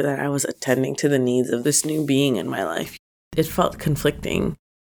making sure that I was attending to the needs of this new being in my life. It felt conflicting.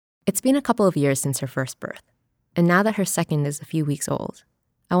 It's been a couple of years since her first birth, and now that her second is a few weeks old,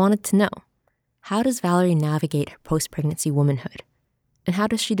 I wanted to know, how does Valerie navigate her post-pregnancy womanhood? And how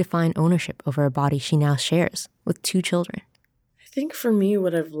does she define ownership over a body she now shares with 2 children? I think for me,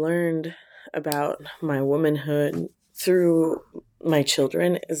 what I've learned about my womanhood through my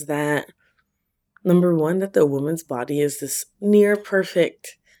children is that, number one, that the woman's body is this near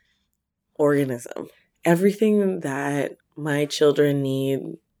perfect organism. Everything that my children need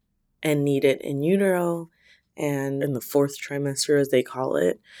and needed in utero and in the 4th trimester, as they call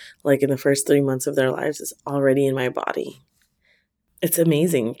it, like in the first 3 months of their lives, is already in my body. It's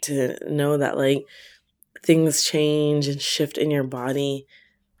amazing to know that like things change and shift in your body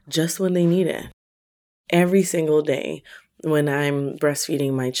just when they need it. Every single day when I'm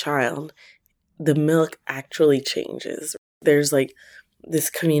breastfeeding my child, the milk actually changes. There's like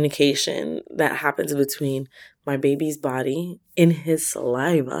this communication that happens between my baby's body in his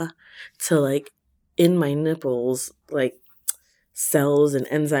saliva to like in my nipples, like cells and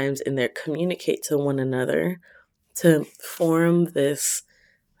enzymes in there communicate to one another to form this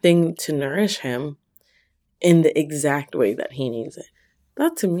thing to nourish him in the exact way that he needs it.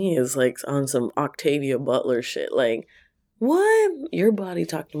 That to me is like on some Octavia Butler shit. Like, what? Your body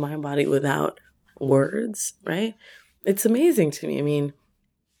talked to my body without words, right? It's amazing to me. I mean,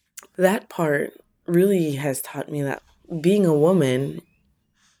 that part really has taught me that being a woman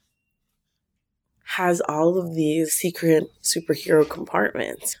has all of these secret superhero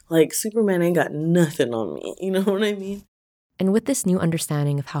compartments. Like, Superman ain't got nothing on me. You know what I mean? And with this new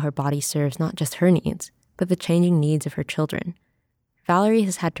understanding of how her body serves not just her needs, but the changing needs of her children, Valerie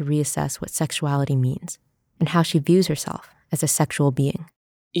has had to reassess what sexuality means and how she views herself as a sexual being.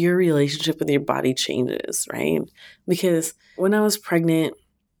 Your relationship with your body changes, right? Because when I was pregnant,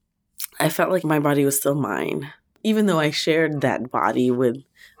 I felt like my body was still mine. Even though I shared that body with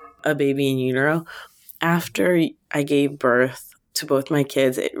a baby in utero, after I gave birth to both my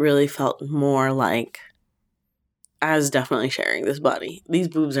kids, it really felt more like I was definitely sharing this body. These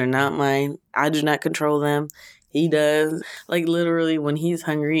boobs are not mine. I do not control them. He does. Like literally when he's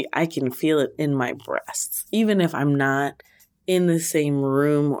hungry, I can feel it in my breasts. Even if I'm not in the same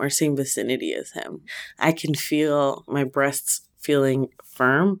room or same vicinity as him, I can feel my breasts feeling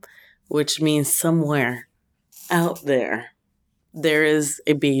firm, which means somewhere out there is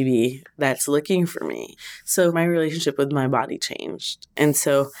a baby that's looking for me. So my relationship with my body changed. And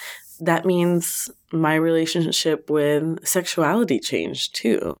so that means my relationship with sexuality changed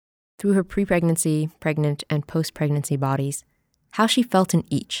too. Through her pre-pregnancy, pregnant, and post-pregnancy bodies, how she felt in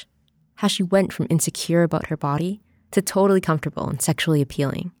each, how she went from insecure about her body to totally comfortable and sexually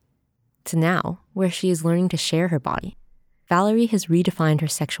appealing, to now where she is learning to share her body. Valerie has redefined her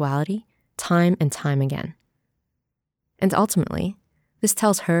sexuality time and time again. And ultimately, this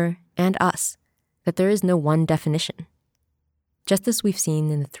tells her and us that there is no one definition. Just as we've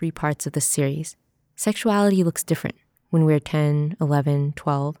seen in the 3 parts of this series, sexuality looks different when we're 10, 11,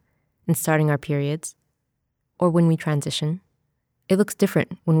 12, and starting our periods, or when we transition. It looks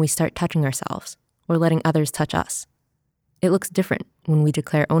different when we start touching ourselves or letting others touch us. It looks different when we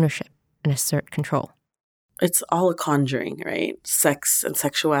declare ownership and assert control. It's all a conjuring, right? Sex and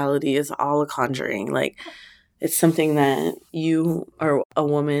sexuality is all a conjuring. Like, it's something that you or a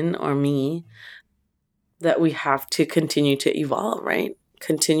woman or me, that we have to continue to evolve, right?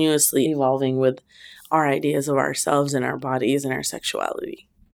 Continuously evolving with our ideas of ourselves and our bodies and our sexuality.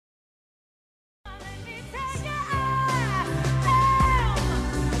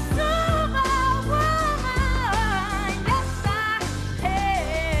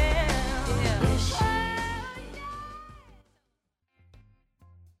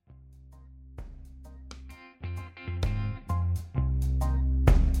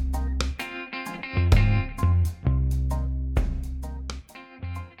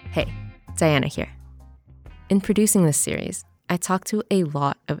 Hey, Diana here. In producing this series, I talked to a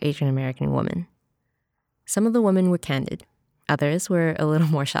lot of Asian American women. Some of the women were candid, others were a little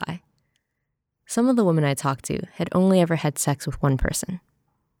more shy. Some of the women I talked to had only ever had sex with one person.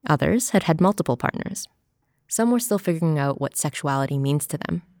 Others had had multiple partners. Some were still figuring out what sexuality means to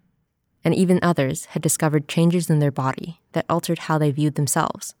them. And even others had discovered changes in their body that altered how they viewed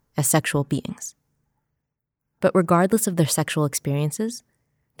themselves as sexual beings. But regardless of their sexual experiences,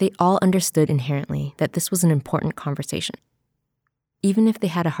 they all understood inherently that this was an important conversation, even if they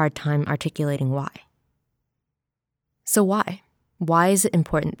had a hard time articulating why. So why? Why is it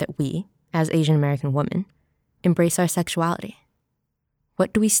important that we, as Asian American women, embrace our sexuality?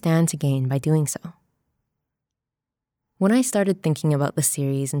 What do we stand to gain by doing so? When I started thinking about the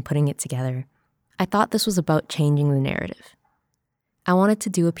series and putting it together, I thought this was about changing the narrative. I wanted to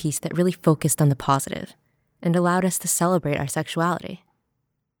do a piece that really focused on the positive and allowed us to celebrate our sexuality.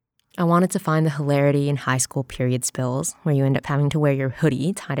 I wanted to find the hilarity in high school period spills, where you end up having to wear your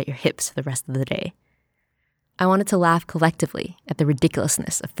hoodie tied at your hips for the rest of the day. I wanted to laugh collectively at the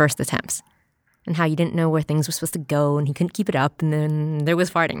ridiculousness of first attempts, and how you didn't know where things were supposed to go and you couldn't keep it up, and then there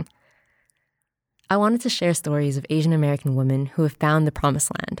was farting. I wanted to share stories of Asian American women who have found the promised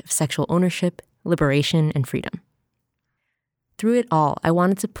land of sexual ownership, liberation, and freedom. Through it all, I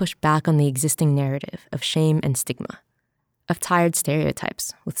wanted to push back on the existing narrative of shame and stigma, of tired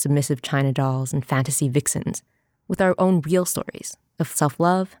stereotypes with submissive China dolls and fantasy vixens, with our own real stories of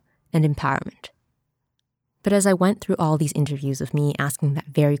self-love and empowerment. But as I went through all these interviews of me asking that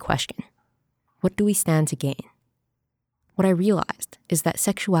very question, what do we stand to gain? What I realized is that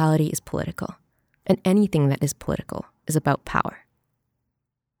sexuality is political, and anything that is political is about power.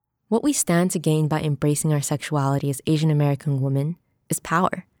 What we stand to gain by embracing our sexuality as Asian American women is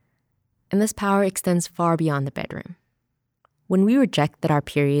power, and this power extends far beyond the bedroom. When we reject that our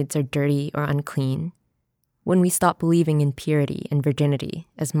periods are dirty or unclean, when we stop believing in purity and virginity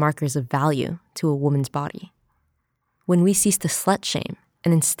as markers of value to a woman's body, when we cease to slut shame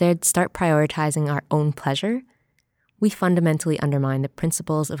and instead start prioritizing our own pleasure, we fundamentally undermine the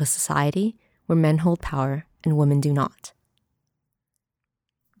principles of a society where men hold power and women do not.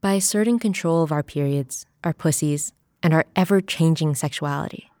 By asserting control of our periods, our pussies, and our ever-changing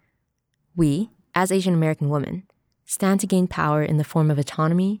sexuality, we, as Asian American women, stand to gain power in the form of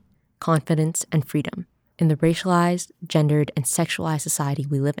autonomy, confidence, and freedom in the racialized, gendered, and sexualized society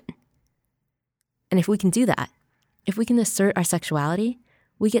we live in. And if we can do that, if we can assert our sexuality,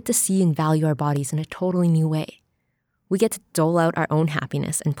 we get to see and value our bodies in a totally new way. We get to dole out our own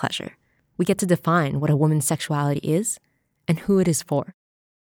happiness and pleasure. We get to define what a woman's sexuality is and who it is for.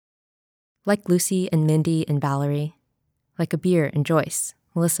 Like Lucy and Mindy and Valerie, like Abir and Joyce,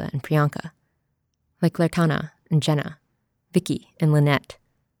 Melissa and Priyanka, like Lartana and Jenna, Vicky and Lynette.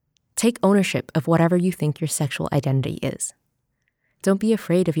 Take ownership of whatever you think your sexual identity is. Don't be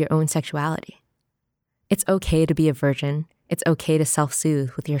afraid of your own sexuality. It's okay to be a virgin. It's okay to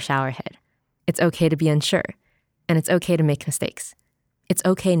self-soothe with your shower head. It's okay to be unsure, and it's okay to make mistakes. It's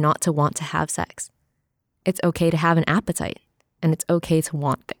okay not to want to have sex. It's okay to have an appetite, and it's okay to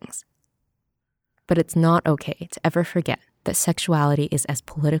want things. But it's not okay to ever forget that sexuality is as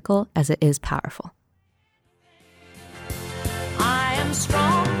political as it is powerful. I am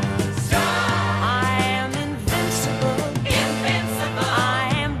strong. I am invincible.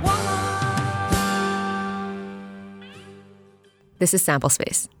 I am woman. This is Sample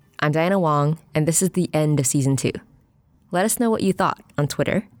Space. I'm Diana Wong, and this is the end of Season 2. Let us know what you thought on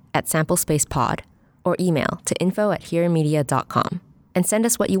Twitter @SampleSpacePod or email to info@hearmedia.com and send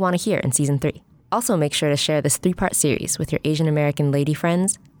us what you want to hear in Season 3. Also, make sure to share this 3-part series with your Asian American lady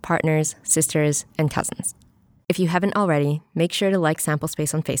friends, partners, sisters, and cousins. If you haven't already, make sure to like Sample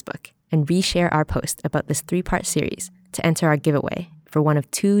Space on Facebook and reshare our post about this 3-part series to enter our giveaway for one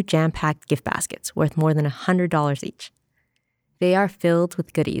of 2 jam-packed gift baskets worth more than $100 each. They are filled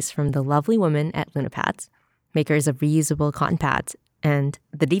with goodies from the lovely women at LunaPads, makers of reusable cotton pads, and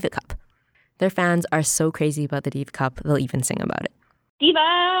the Diva Cup. Their fans are so crazy about the Diva Cup, they'll even sing about it.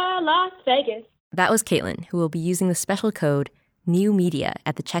 Diva Las Vegas. That was Caitlin, who will be using the special code NEWMEDIA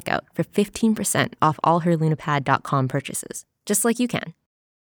at the checkout for 15% off all her lunapad.com purchases, just like you can.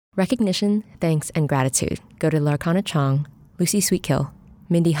 Recognition, thanks, and gratitude go to Larkana Chong, Lucy Sweetkill,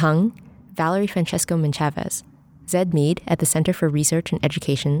 Mindy Hung, Valerie Francesco Minchavez, Zed Mead at the Center for Research and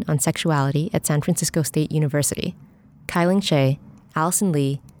Education on Sexuality at San Francisco State University, Kailing Shea, Allison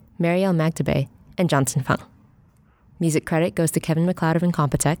Lee, Marielle Magdabe, and Johnson Fung. Music credit goes to Kevin MacLeod of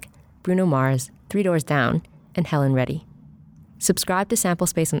Incompetech, Bruno Mars, Three Doors Down, and Helen Reddy. Subscribe to Sample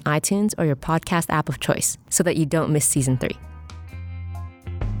Space on iTunes or your podcast app of choice so that you don't miss Season 3.